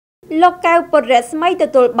លោកកៅពុតរស្មីទ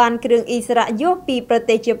ទួលបានគ្រឿងអ៊ីស្រាយុពីប្រ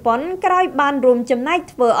ទេសជប៉ុនក្រោយបានរួមចំណែក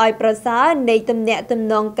ធ្វើឲ្យប្រសើរនៃទំនាក់ទំ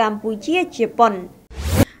នងកម្ពុជាជប៉ុន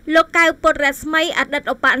លោកកៅពុតរស្មីអតីត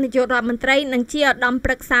ឧបនាយករដ្ឋមន្ត្រីនិងជាឧត្តម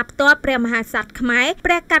ប្រឹក្សាផ្ទាល់ព្រះមហាក្សត្រខ្មែរ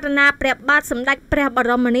ព្រះករុណាព្រះបាទសម្ដេចព្រះប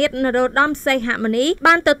រមនាថនរោត្តមសីហមុនី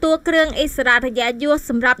បានទទួលគ្រឿងអិសរាជយស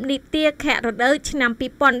សម្រាប់នីតិខរដូវឆ្នាំ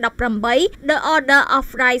2018 The Order of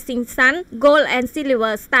Rising Sun Gold and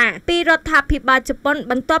Silver Star ពីរដ្ឋាភិបាលជប៉ុន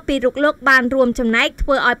បន្ទាប់ពីលោកបានរួមចំណែកធ្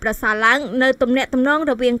វើឲ្យប្រសើរឡើងនៅទំនាក់ទំនង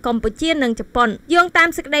រវាងកម្ពុជានិងជប៉ុនយោងតាម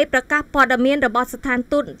សេចក្តីប្រកាសព័ត៌មានរបស់ស្ថាន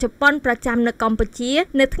ទូតជប៉ុនប្រចាំនៅកម្ពុជា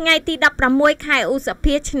នៅថ្ងៃទី16 ខែឧស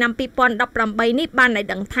ភាឆ្នាំ2018នេះបានឲ្យ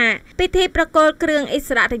ដឹងថាពិធីប្រគល់គ្រឿងអិស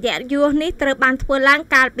រាជយសនេះត្រូវបានធ្វើឡើង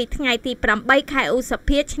កាលពីថ្ងៃទី8 ខែឧស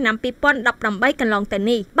ភាឆ្នាំ2018កន្លងទៅ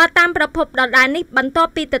នេះបើតាមប្រភពដដែលនេះបន្ទា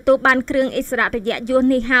ប់ពីទទួលបានគ្រឿងអិសរាជយស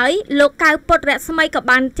នេះហើយលោកកៅពុតរស្មីក៏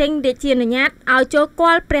បានចេញរាជានុញ្ញាតឲ្យចូល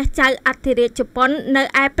គាល់ព្រះចៅអធិរាជជប៉ុននៅ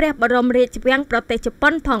ឯព្រះបរមរាជវាំងប្រទេសជប៉ុ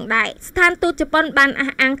នផងដែរស្ថានទូតជប៉ុនបានអះ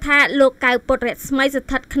អាងថាលោកកៅពុតរស្មីស្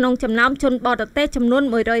ថិតក្នុងចំណោមជនបរទេសចំនួន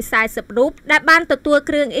140រូបដែលបានទទួល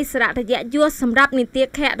គ្រឿងអិសរាជយសសម្រាប់នីតិ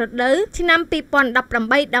ខរដូវឆ្នាំ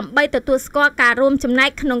2018ដើម្បីទទួលស្គាល់ការរួមចំណែក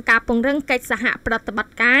ក្នុងការពង្រឹងកិច្ចសហប្រតិបត្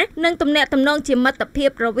តិការនិងទំនាក់ទំនងជាមិត្តភាព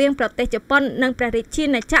រវាងប្រទេសជប៉ុននិងព្រះរាជា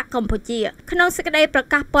ណាចក្រកម្ពុជាក្នុងសេចក្តីប្រ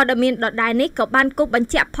កាសព័ត៌មានដដែលនេះក៏បានគូសបញ្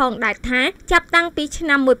ជាក់ផងដែរថាចាប់តាំងពីឆ្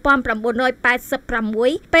នាំ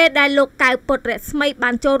1986ពេលដែលលោកកៅពុតរស្មី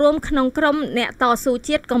បានចូលរួមក្នុងក្រុមអ្នកតស៊ូ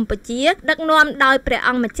ជាតិកម្ពុជាដឹកនាំដោយព្រះ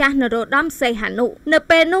អង្គម្ចាស់នរោត្តមសីហនុនៅ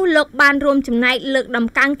ពេលនោះលោកបានរួមចំណែកលើកដំ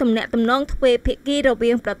កើងទំនាក់ទំនងទ្វេភាគីរ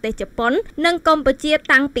វាងប្រទេសជប៉ុននិងកម្ពុជា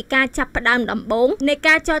តាំងពីការចាប់ផ្ដើមដំបូងនៃ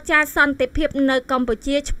ការចរចាសន្តិភាពនៅកម្ពុ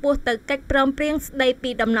ជាឆ្ពោះទៅកិច្ចព្រមព្រៀងស្ដីពី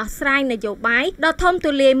ដំណោះស្រាយនយោបាយដ៏ធំ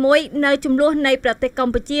ទូលាយមួយនៅចំនួននៃប្រទេសក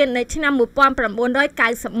ម្ពុជានៅឆ្នាំ1991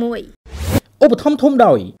ឧបត្ថម្ភធំ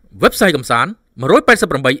ដោយ Website កំសាន្ត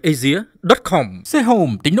 188asia.com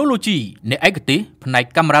Sehome Technology អ្នកឯកទេសផ្នែក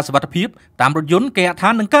កាមេរ៉ាសុវត្ថិភាពតាមរថយន្តគេហដ្ឋា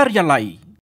ននិងការិយាល័យ